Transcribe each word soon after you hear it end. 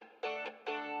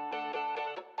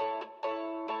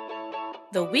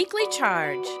The Weekly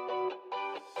Charge,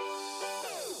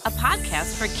 a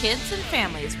podcast for kids and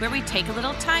families where we take a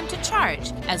little time to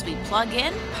charge as we plug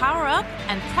in, power up,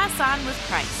 and press on with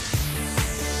Christ.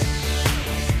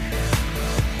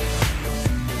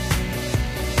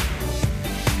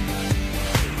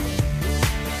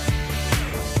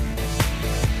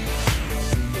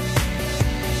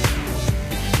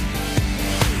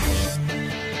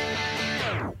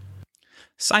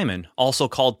 Simon, also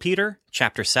called Peter,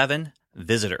 Chapter 7,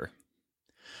 Visitor.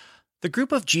 The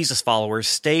group of Jesus followers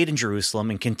stayed in Jerusalem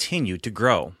and continued to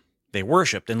grow. They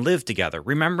worshipped and lived together,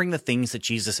 remembering the things that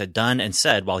Jesus had done and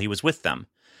said while he was with them.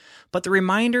 But the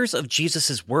reminders of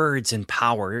Jesus' words and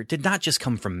power did not just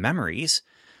come from memories.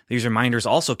 These reminders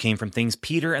also came from things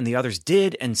Peter and the others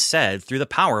did and said through the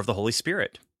power of the Holy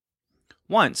Spirit.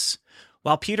 Once,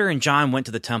 while Peter and John went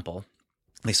to the temple,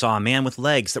 they saw a man with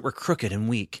legs that were crooked and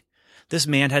weak. This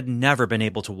man had never been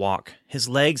able to walk. His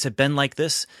legs had been like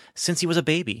this since he was a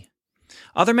baby.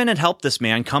 Other men had helped this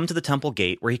man come to the temple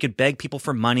gate where he could beg people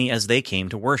for money as they came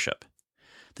to worship.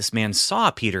 This man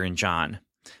saw Peter and John.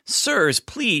 "Sirs,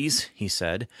 please," he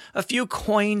said, "a few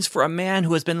coins for a man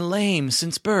who has been lame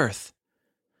since birth."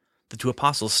 The two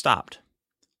apostles stopped.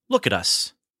 "Look at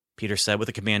us," Peter said with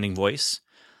a commanding voice.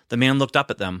 The man looked up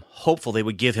at them, hopeful they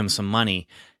would give him some money,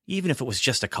 even if it was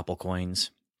just a couple coins.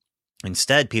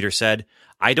 Instead, Peter said,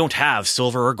 "I don't have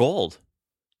silver or gold."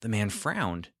 The man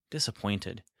frowned,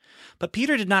 disappointed. But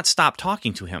Peter did not stop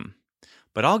talking to him.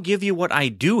 "But I'll give you what I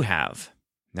do have."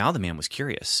 Now the man was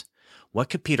curious.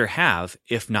 What could Peter have,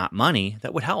 if not money,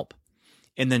 that would help?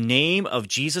 "In the name of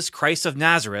Jesus Christ of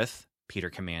Nazareth,"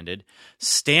 Peter commanded,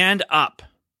 "stand up."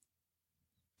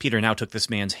 Peter now took this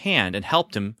man's hand and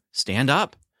helped him stand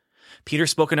up. Peter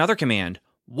spoke another command,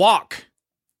 "Walk."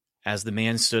 As the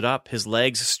man stood up, his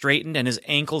legs straightened and his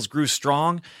ankles grew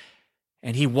strong,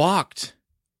 and he walked.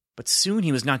 But soon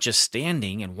he was not just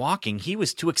standing and walking, he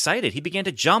was too excited. He began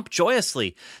to jump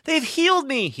joyously. "They've healed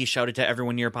me," he shouted to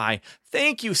everyone nearby.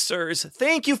 "Thank you, sirs.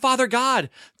 Thank you, Father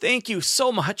God. Thank you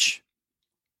so much."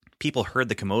 People heard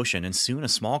the commotion, and soon a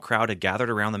small crowd had gathered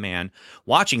around the man,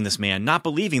 watching this man, not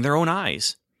believing their own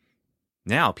eyes.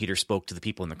 Now Peter spoke to the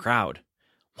people in the crowd.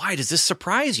 "Why does this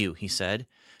surprise you?" he said.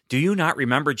 "Do you not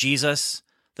remember Jesus,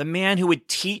 the man who would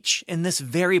teach in this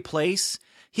very place?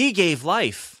 He gave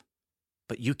life,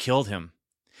 but you killed him.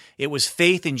 It was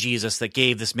faith in Jesus that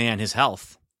gave this man his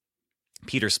health."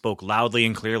 Peter spoke loudly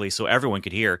and clearly so everyone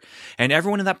could hear, and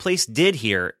everyone in that place did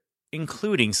hear,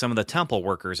 including some of the temple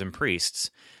workers and priests.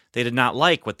 They did not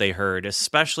like what they heard,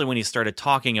 especially when he started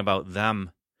talking about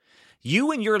them.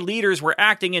 "You and your leaders were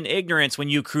acting in ignorance when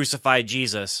you crucified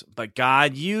Jesus, but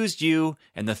God used you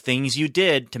and the things you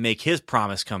did to make his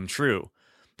promise come true.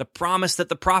 The promise that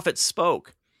the prophets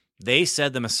spoke. They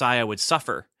said the Messiah would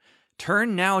suffer.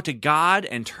 Turn now to God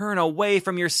and turn away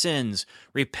from your sins.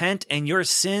 Repent and your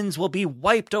sins will be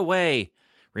wiped away.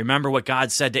 Remember what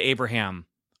God said to Abraham.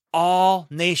 All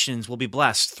nations will be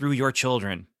blessed through your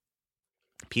children."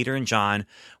 Peter and John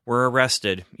were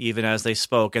arrested, even as they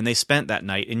spoke, and they spent that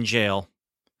night in jail.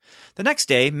 The next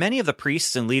day, many of the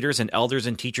priests and leaders and elders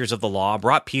and teachers of the law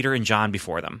brought Peter and John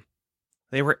before them.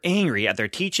 They were angry at their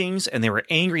teachings, and they were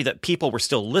angry that people were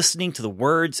still listening to the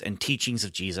words and teachings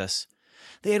of Jesus.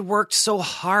 They had worked so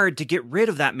hard to get rid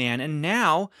of that man, and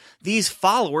now these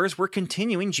followers were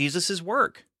continuing Jesus'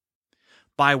 work.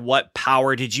 "By what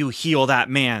power did you heal that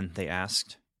man?" they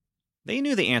asked. They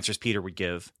knew the answers Peter would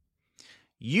give.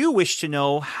 "You wish to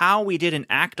know how we did an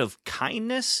act of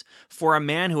kindness for a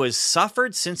man who has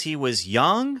suffered since he was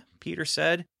young?" Peter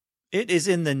said. "It is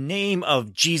in the name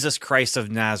of Jesus Christ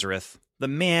of Nazareth, the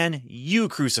man you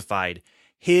crucified.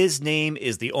 His name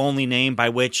is the only name by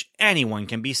which anyone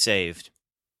can be saved."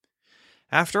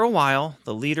 After a while,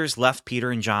 the leaders left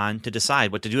Peter and John to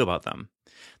decide what to do about them.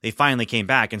 They finally came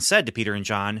back and said to Peter and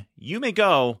John, "You may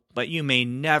go, but you may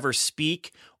never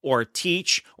speak or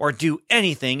teach or do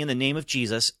anything in the name of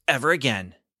Jesus ever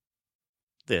again."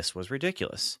 This was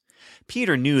ridiculous.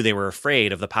 Peter knew they were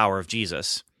afraid of the power of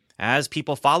Jesus. As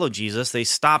people followed Jesus, they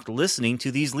stopped listening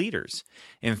to these leaders.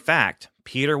 In fact,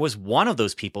 Peter was one of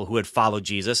those people who had followed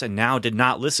Jesus and now did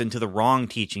not listen to the wrong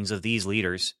teachings of these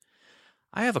leaders.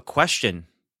 "I have a question,"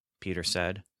 Peter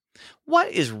said.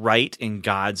 "What is right in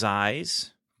God's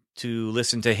eyes? To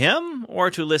listen to him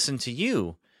or to listen to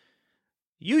you?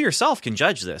 You yourself can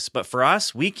judge this, but for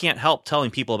us, we can't help telling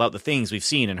people about the things we've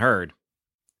seen and heard."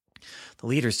 The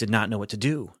leaders did not know what to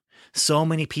do. So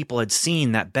many people had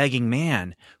seen that begging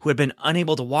man, who had been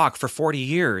unable to walk for 40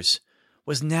 years,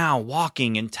 was now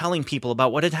walking and telling people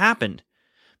about what had happened.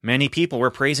 Many people were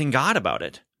praising God about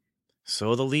it.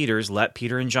 So the leaders let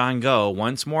Peter and John go,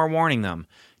 once more warning them,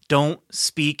 don't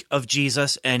speak of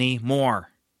Jesus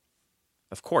anymore."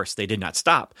 Of course, they did not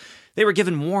stop. They were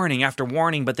given warning after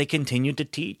warning, but they continued to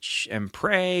teach and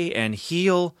pray and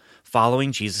heal,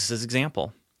 following Jesus'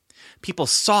 example. People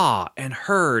saw and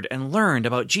heard and learned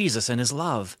about Jesus and his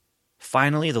love.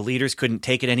 Finally, the leaders couldn't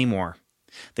take it anymore.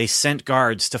 They sent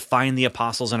guards to find the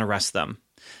apostles and arrest them.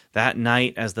 That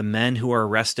night, as the men who were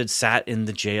arrested sat in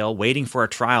the jail waiting for a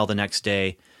trial the next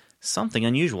day, something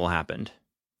unusual happened.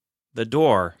 The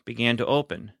door began to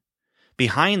open.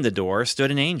 Behind the door stood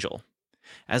an angel.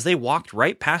 As they walked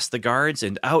right past the guards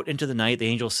and out into the night, the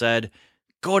angel said,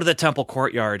 "Go to the temple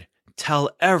courtyard. Tell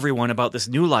everyone about this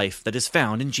new life that is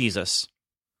found in Jesus."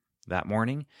 That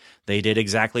morning, they did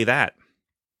exactly that.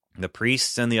 The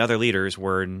priests and the other leaders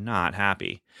were not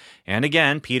happy. And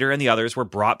again, Peter and the others were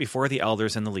brought before the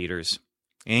elders and the leaders.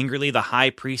 Angrily, the high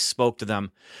priest spoke to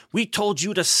them. "We told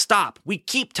you to stop. We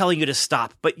keep telling you to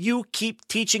stop, but you keep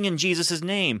teaching in Jesus'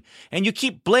 name, and you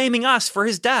keep blaming us for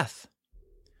his death."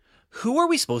 "Who are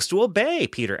we supposed to obey?"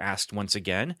 Peter asked once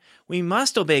again. "We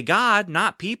must obey God,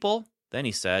 not people." Then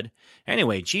he said,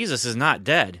 "Anyway, Jesus is not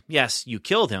dead. Yes, you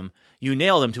killed him. You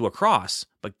nailed him to a cross,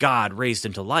 but God raised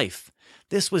him to life.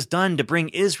 This was done to bring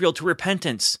Israel to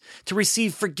repentance, to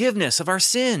receive forgiveness of our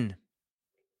sin."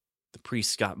 The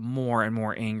priests got more and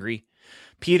more angry.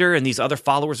 Peter and these other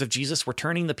followers of Jesus were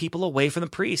turning the people away from the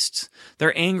priests.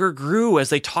 Their anger grew as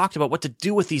they talked about what to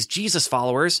do with these Jesus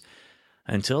followers,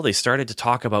 until they started to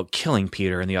talk about killing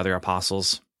Peter and the other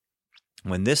apostles.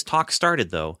 When this talk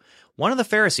started, though, one of the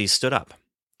Pharisees stood up.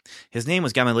 His name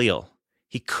was Gamaliel.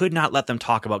 He could not let them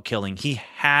talk about killing. He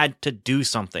had to do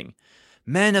something.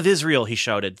 "Men of Israel," he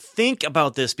shouted, "think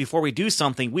about this before we do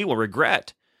something we will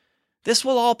regret. This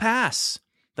will all pass.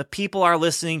 The people are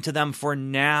listening to them for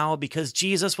now because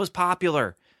Jesus was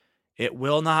popular. It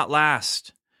will not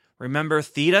last. Remember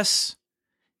Theudas?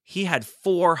 He had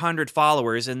 400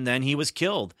 followers and then he was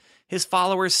killed. His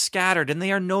followers scattered and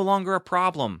they are no longer a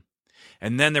problem.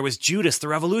 And then there was Judas the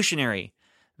revolutionary.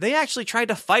 They actually tried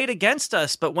to fight against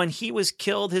us, but when he was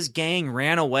killed, his gang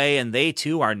ran away and they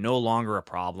too are no longer a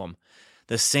problem.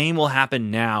 The same will happen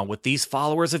now with these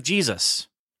followers of Jesus."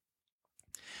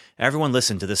 Everyone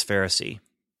listened to this Pharisee.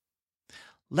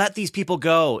 "Let these people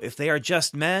go. If they are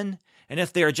just men, and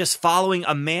if they are just following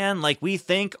a man like we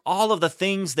think, all of the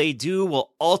things they do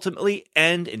will ultimately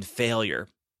end in failure."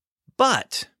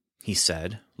 "But," he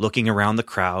said, looking around the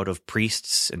crowd of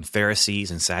priests and Pharisees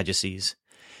and Sadducees,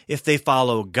 "if they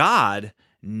follow God,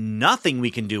 nothing we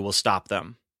can do will stop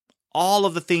them. All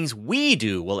of the things we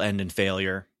do will end in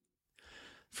failure."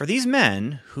 For these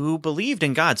men, who believed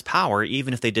in God's power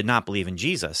even if they did not believe in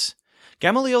Jesus,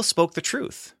 Gamaliel spoke the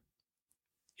truth.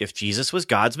 If Jesus was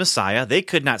God's Messiah, they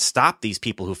could not stop these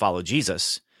people who followed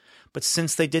Jesus. But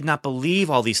since they did not believe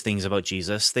all these things about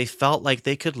Jesus, they felt like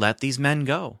they could let these men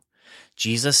go.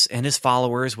 Jesus and his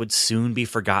followers would soon be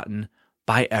forgotten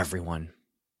by everyone.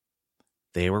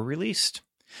 They were released.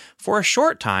 For a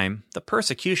short time, the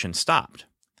persecution stopped.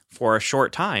 For a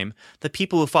short time, the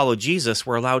people who followed Jesus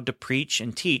were allowed to preach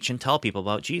and teach and tell people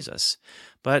about Jesus.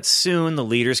 But soon the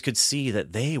leaders could see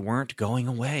that they weren't going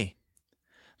away.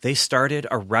 They started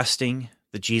arresting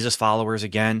the Jesus followers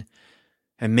again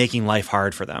and making life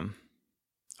hard for them.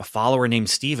 A follower named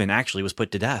Stephen actually was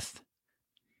put to death.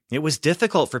 It was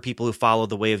difficult for people who followed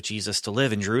the way of Jesus to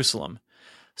live in Jerusalem.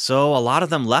 So a lot of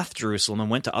them left Jerusalem and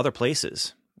went to other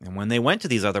places. And when they went to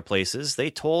these other places, they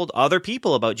told other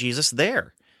people about Jesus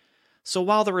there. So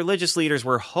while the religious leaders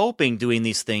were hoping doing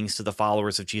these things to the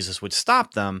followers of Jesus would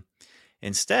stop them,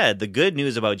 instead, the good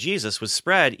news about Jesus was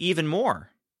spread even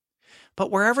more. But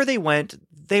wherever they went,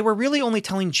 they were really only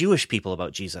telling Jewish people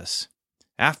about Jesus.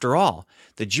 After all,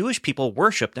 the Jewish people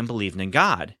worshipped and believed in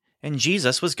God, and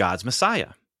Jesus was God's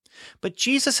Messiah. But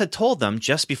Jesus had told them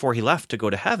just before he left to go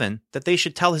to heaven that they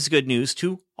should tell his good news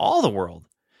to all the world.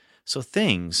 So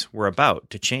things were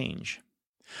about to change.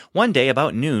 One day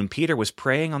about noon, Peter was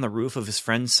praying on the roof of his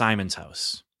friend Simon's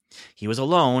house. He was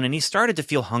alone and he started to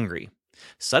feel hungry.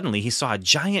 Suddenly he saw a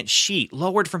giant sheet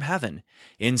lowered from heaven.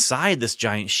 Inside this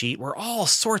giant sheet were all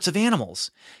sorts of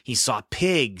animals. He saw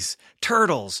pigs,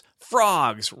 turtles,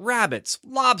 frogs, rabbits,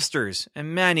 lobsters,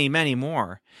 and many, many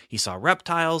more. He saw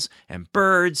reptiles and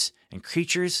birds and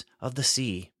creatures of the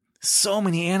sea. So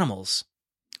many animals.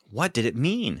 What did it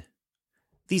mean?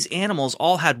 These animals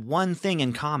all had one thing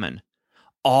in common.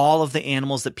 All of the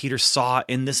animals that Peter saw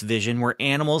in this vision were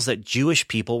animals that Jewish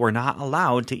people were not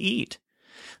allowed to eat.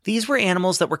 These were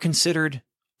animals that were considered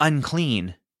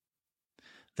unclean.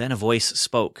 Then a voice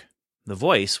spoke. The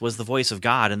voice was the voice of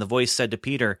God, and the voice said to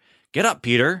Peter, "Get up,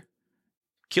 Peter.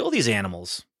 Kill these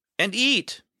animals and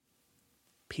eat."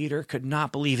 Peter could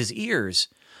not believe his ears.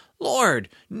 "Lord,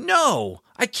 no,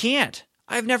 I can't.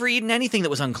 I've never eaten anything that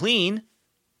was unclean."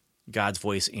 God's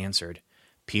voice answered,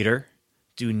 "Peter,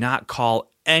 do not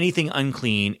call anything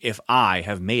unclean if I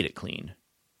have made it clean."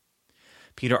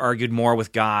 Peter argued more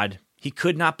with God. He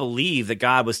could not believe that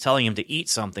God was telling him to eat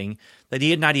something that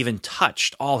he had not even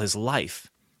touched all his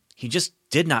life. He just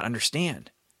did not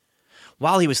understand.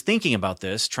 While he was thinking about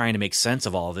this, trying to make sense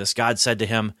of all of this, God said to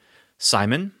him,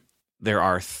 "Simon, there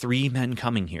are 3 men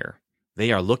coming here.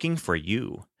 They are looking for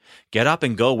you. Get up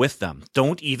and go with them.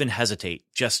 Don't even hesitate.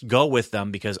 Just go with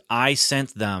them because I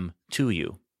sent them to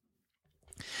you."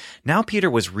 Now Peter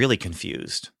was really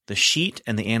confused. The sheet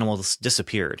and the animals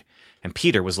disappeared, and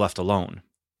Peter was left alone.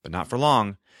 But not for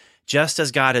long. Just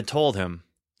as God had told him,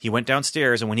 he went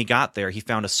downstairs, and when he got there, he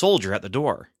found a soldier at the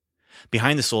door.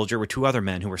 Behind the soldier were 2 other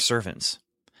men who were servants.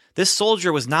 This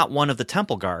soldier was not one of the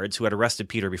temple guards who had arrested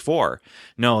Peter before.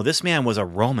 No, this man was a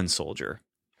Roman soldier.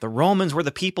 The Romans were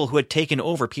the people who had taken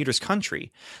over Peter's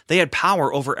country. They had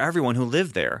power over everyone who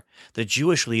lived there. The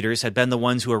Jewish leaders had been the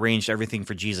ones who arranged everything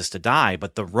for Jesus to die,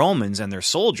 but the Romans and their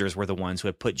soldiers were the ones who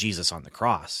had put Jesus on the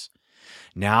cross.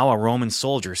 Now a Roman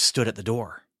soldier stood at the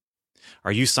door.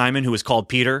 "Are you Simon, who is called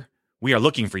Peter? We are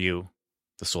looking for you,"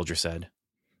 the soldier said.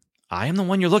 "I am the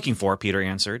one you're looking for," Peter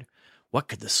answered. What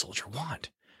could this soldier want?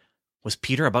 Was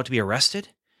Peter about to be arrested?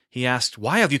 He asked,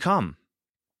 "Why have you come?"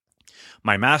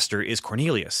 "My master is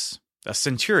Cornelius, a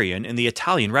centurion in the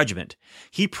Italian regiment.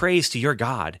 He prays to your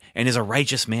God and is a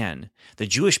righteous man. The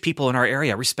Jewish people in our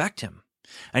area respect him.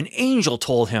 An angel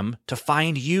told him to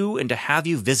find you and to have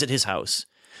you visit his house.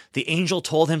 The angel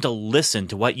told him to listen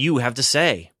to what you have to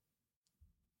say."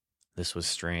 This was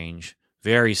strange,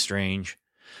 very strange.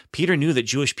 Peter knew that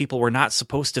Jewish people were not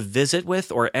supposed to visit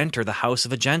with or enter the house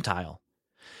of a Gentile.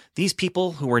 These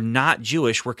people who were not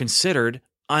Jewish were considered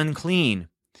unclean.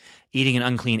 Eating an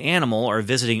unclean animal or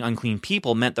visiting unclean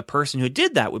people meant the person who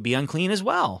did that would be unclean as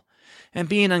well. And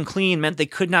being unclean meant they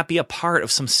could not be a part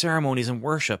of some ceremonies and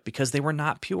worship because they were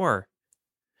not pure.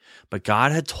 But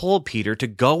God had told Peter to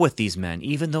go with these men,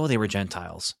 even though they were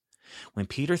Gentiles. When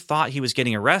Peter thought he was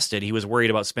getting arrested, he was worried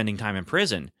about spending time in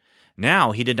prison.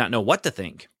 Now he did not know what to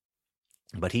think.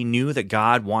 But he knew that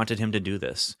God wanted him to do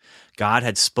this. God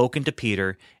had spoken to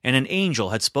Peter, and an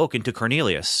angel had spoken to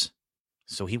Cornelius.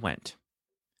 So he went.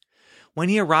 When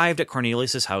he arrived at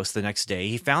Cornelius' house the next day,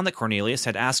 he found that Cornelius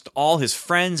had asked all his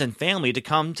friends and family to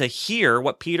come to hear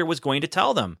what Peter was going to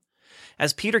tell them.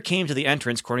 As Peter came to the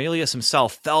entrance, Cornelius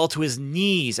himself fell to his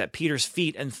knees at Peter's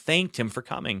feet and thanked him for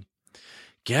coming.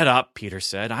 "Get up," Peter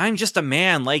said. "I'm just a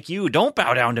man like you. Don't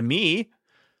bow down to me."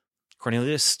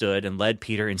 Cornelius stood and led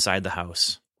Peter inside the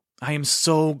house. "I am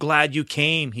so glad you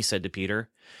came," he said to Peter.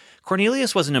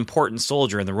 Cornelius was an important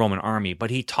soldier in the Roman army, but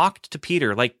he talked to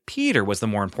Peter like Peter was the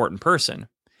more important person.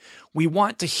 "We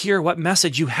want to hear what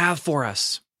message you have for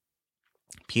us."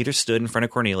 Peter stood in front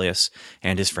of Cornelius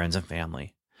and his friends and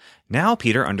family. Now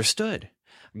Peter understood.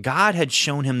 God had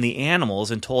shown him the animals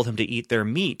and told him to eat their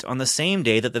meat on the same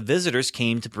day that the visitors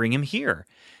came to bring him here.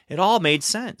 It all made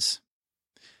sense.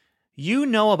 "You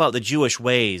know about the Jewish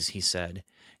ways," he said.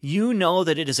 "You know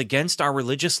that it is against our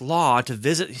religious law to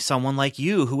visit someone like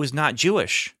you who is not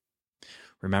Jewish."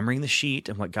 Remembering the sheet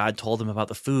and what God told him about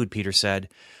the food, Peter said,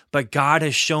 "But God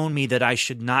has shown me that I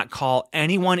should not call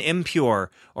anyone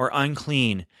impure or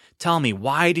unclean. Tell me,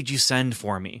 why did you send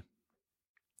for me?"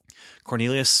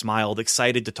 Cornelius smiled,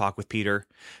 excited to talk with Peter.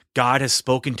 "God has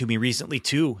spoken to me recently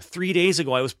too. 3 days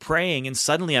ago I was praying, and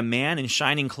suddenly a man in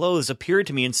shining clothes appeared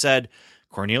to me and said,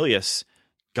 'Cornelius,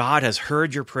 God has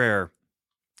heard your prayer.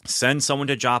 Send someone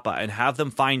to Joppa and have them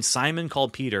find Simon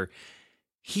called Peter.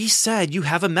 He said you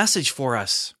have a message for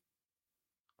us.'"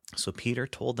 So Peter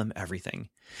told them everything.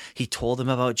 He told them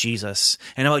about Jesus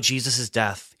and about Jesus'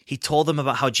 death. He told them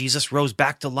about how Jesus rose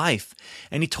back to life,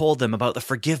 and he told them about the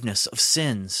forgiveness of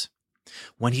sins.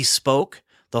 When he spoke,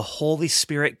 the Holy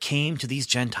Spirit came to these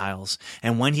Gentiles,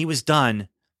 and when he was done,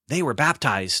 they were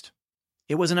baptized.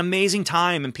 It was an amazing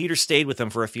time, and Peter stayed with them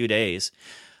for a few days.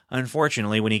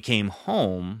 Unfortunately, when he came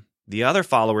home, the other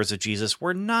followers of Jesus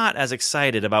were not as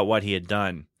excited about what he had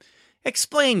done.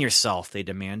 "Explain yourself," they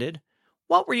demanded.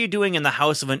 "What were you doing in the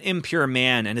house of an impure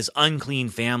man and his unclean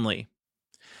family?"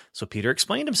 So Peter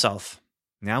explained himself.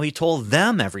 Now he told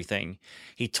them everything.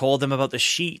 He told them about the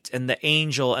sheet and the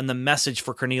angel and the message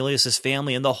for Cornelius'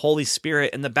 family and the Holy Spirit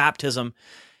and the baptism.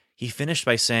 He finished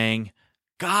by saying,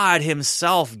 "God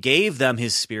himself gave them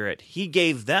his Spirit. He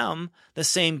gave them the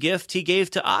same gift he gave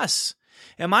to us.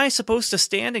 Am I supposed to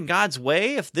stand in God's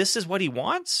way if this is what he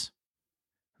wants?"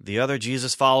 The other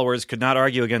Jesus followers could not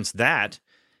argue against that.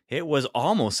 It was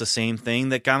almost the same thing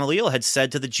that Gamaliel had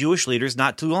said to the Jewish leaders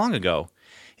not too long ago.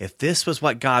 If this was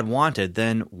what God wanted,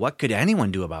 then what could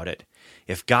anyone do about it?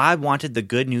 If God wanted the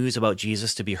good news about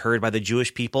Jesus to be heard by the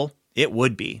Jewish people, it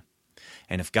would be.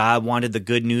 And if God wanted the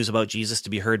good news about Jesus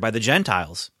to be heard by the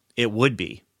Gentiles, it would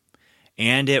be.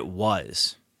 And it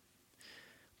was.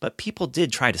 But people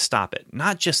did try to stop it,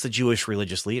 not just the Jewish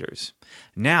religious leaders.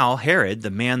 Now Herod,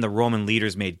 the man the Roman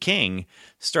leaders made king,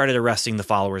 started arresting the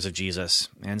followers of Jesus,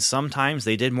 and sometimes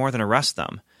they did more than arrest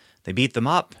them. They beat them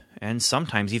up, and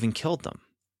sometimes even killed them.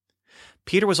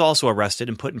 Peter was also arrested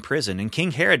and put in prison, and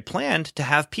King Herod planned to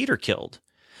have Peter killed.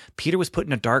 Peter was put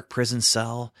in a dark prison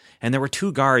cell, and there were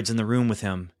 2 guards in the room with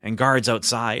him, and guards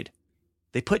outside.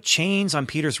 They put chains on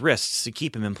Peter's wrists to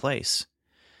keep him in place.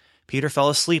 Peter fell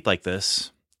asleep like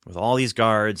this, with all these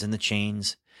guards and the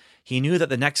chains. He knew that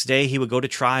the next day he would go to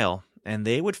trial, and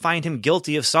they would find him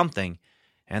guilty of something,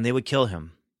 and they would kill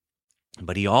him.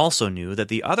 But he also knew that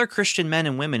the other Christian men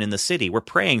and women in the city were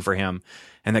praying for him,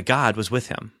 and that God was with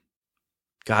him.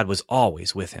 God was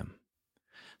always with him.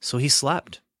 So he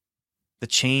slept. The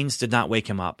chains did not wake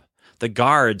him up. The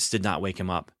guards did not wake him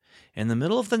up. In the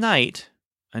middle of the night,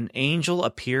 an angel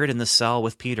appeared in the cell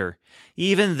with Peter.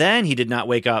 Even then he did not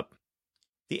wake up.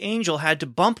 The angel had to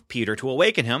bump Peter to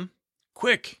awaken him.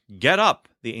 "Quick, get up,"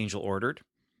 the angel ordered.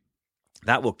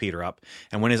 That woke Peter up,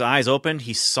 and when his eyes opened,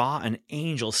 he saw an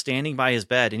angel standing by his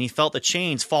bed, and he felt the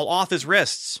chains fall off his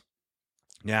wrists.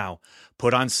 "Now,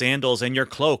 put on sandals and your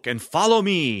cloak and follow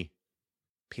me."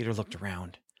 Peter looked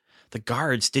around. The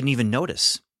guards didn't even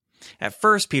notice. At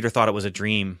first, Peter thought it was a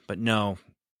dream, but no,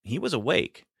 he was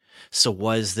awake. So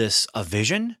was this a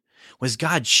vision? Was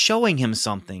God showing him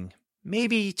something?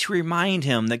 Maybe to remind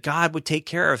him that God would take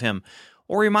care of him,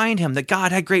 or remind him that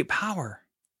God had great power.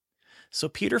 So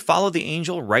Peter followed the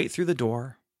angel right through the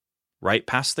door, right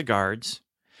past the guards,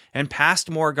 and past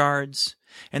more guards,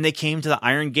 and they came to the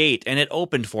iron gate, and it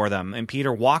opened for them, and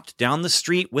Peter walked down the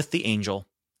street with the angel.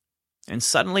 And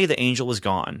suddenly the angel was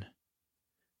gone.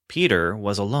 Peter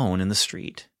was alone in the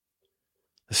street.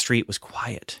 The street was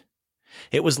quiet.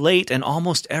 It was late, and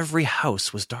almost every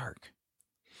house was dark.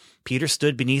 Peter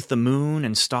stood beneath the moon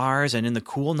and stars and in the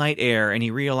cool night air, and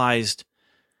he realized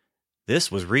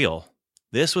this was real.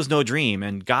 This was no dream,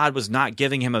 and God was not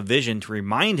giving him a vision to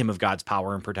remind him of God's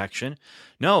power and protection.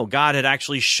 No, God had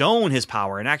actually shown his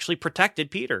power and actually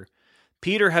protected Peter.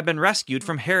 Peter had been rescued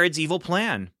from Herod's evil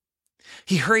plan.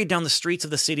 He hurried down the streets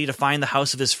of the city to find the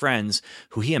house of his friends,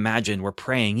 who he imagined were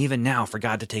praying even now for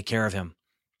God to take care of him.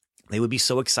 They would be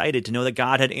so excited to know that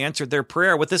God had answered their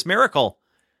prayer with this miracle.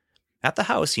 At the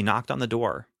house, he knocked on the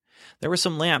door. There were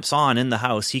some lamps on in the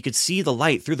house. He could see the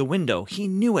light through the window. He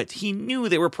knew it. He knew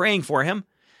they were praying for him.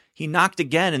 He knocked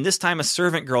again, and this time a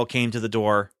servant girl came to the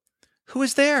door. "Who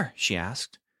is there?" she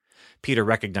asked. Peter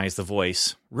recognized the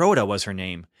voice. Rhoda was her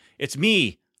name. "It's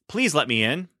me. Please let me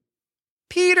in."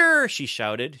 "Peter!" she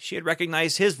shouted. She had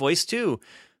recognized his voice too,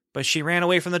 but she ran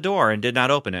away from the door and did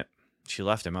not open it. She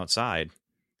left him outside.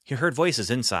 He heard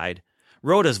voices inside.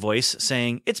 Rhoda's voice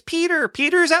saying, "It's Peter!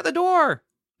 Peter's at the door!"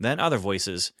 Then other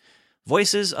voices.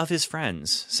 Voices of his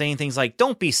friends, saying things like,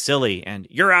 "Don't be silly," and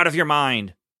 "You're out of your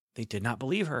mind." They did not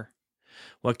believe her.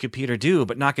 What could Peter do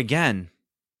but knock again?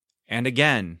 And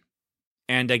again.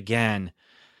 And again.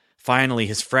 Finally,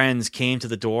 his friends came to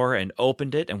the door and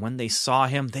opened it, and when they saw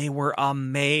him, they were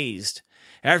amazed.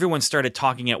 Everyone started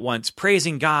talking at once,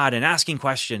 praising God and asking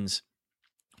questions.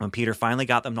 When Peter finally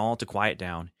got them all to quiet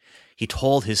down, he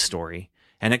told his story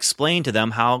and explained to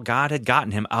them how God had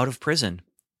gotten him out of prison.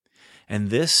 And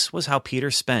this was how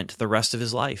Peter spent the rest of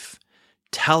his life,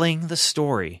 telling the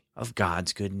story of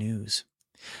God's good news.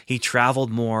 He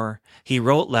traveled more, he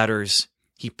wrote letters,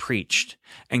 he preached,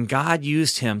 and God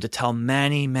used him to tell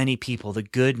many, many people the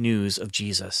good news of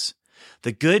Jesus,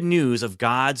 the good news of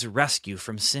God's rescue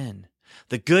from sin,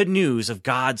 the good news of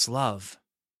God's love.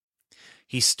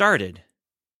 He started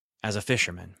as a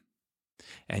fisherman,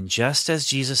 and just as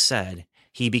Jesus said,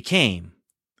 he became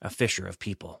a fisher of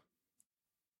people.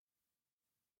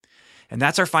 And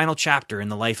that's our final chapter in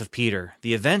the life of Peter.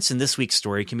 The events in this week's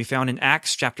story can be found in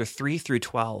Acts chapter 3 through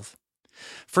 12.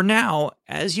 For now,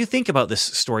 as you think about this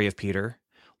story of Peter,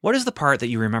 what is the part that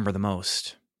you remember the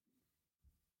most?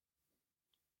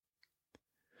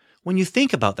 When you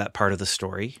think about that part of the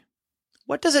story,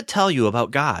 what does it tell you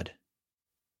about God?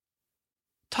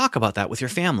 Talk about that with your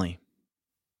family.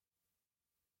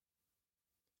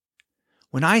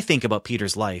 When I think about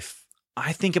Peter's life,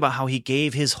 I think about how he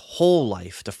gave his whole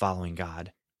life to following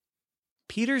God.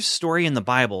 Peter's story in the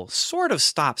Bible sort of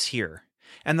stops here,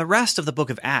 and the rest of the book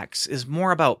of Acts is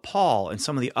more about Paul and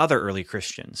some of the other early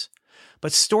Christians.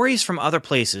 But stories from other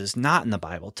places not in the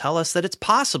Bible tell us that it's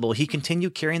possible he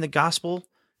continued carrying the gospel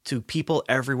to people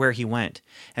everywhere he went,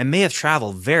 and may have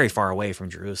traveled very far away from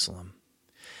Jerusalem.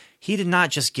 He did not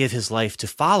just give his life to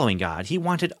following God, he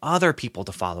wanted other people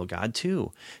to follow God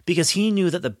too, because he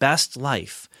knew that the best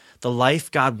life, the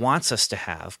life God wants us to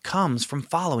have, comes from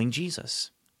following Jesus.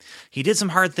 He did some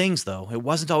hard things, though. It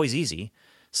wasn't always easy.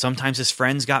 Sometimes his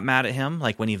friends got mad at him,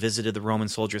 like when he visited the Roman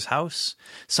soldier's house.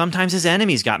 Sometimes his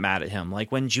enemies got mad at him,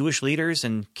 like when Jewish leaders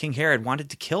and King Herod wanted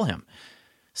to kill him.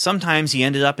 Sometimes he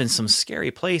ended up in some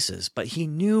scary places, but he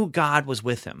knew God was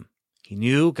with him. He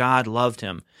knew God loved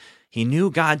him. He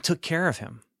knew God took care of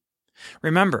him.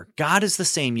 Remember, God is the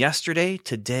same yesterday,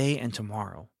 today, and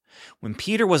tomorrow. When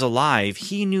Peter was alive,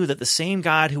 he knew that the same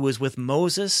God who was with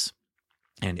Moses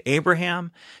and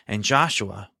Abraham and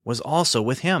Joshua was also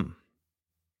with him.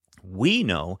 We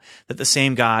know that the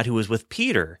same God who was with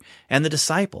Peter and the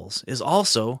disciples is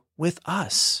also with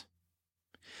us.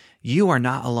 You are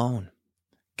not alone.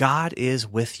 God is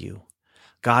with you.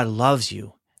 God loves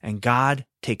you, and God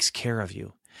takes care of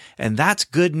you. And that's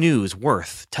good news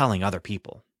worth telling other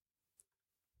people.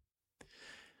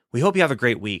 We hope you have a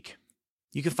great week.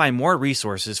 You can find more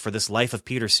resources for this Life of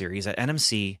Peter series at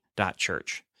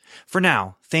nmc.church. For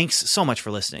now, thanks so much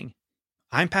for listening.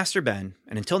 I'm Pastor Ben,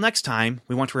 and until next time,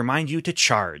 we want to remind you to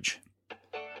charge.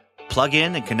 Plug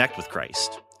in and connect with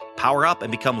Christ. Power up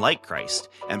and become like Christ,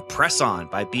 and press on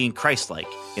by being Christ-like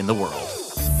in the world.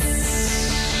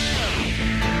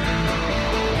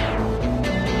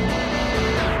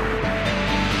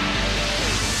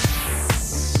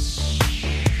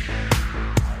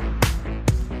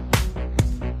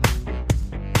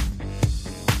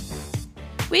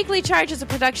 Weekly Charge is a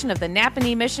production of the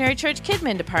Napanee Missionary Church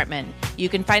Kidmin Department. You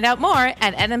can find out more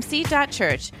at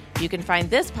nmc.church. You can find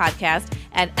this podcast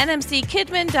at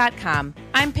nmckidmin.com.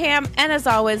 I'm Pam, and as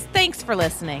always, thanks for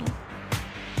listening.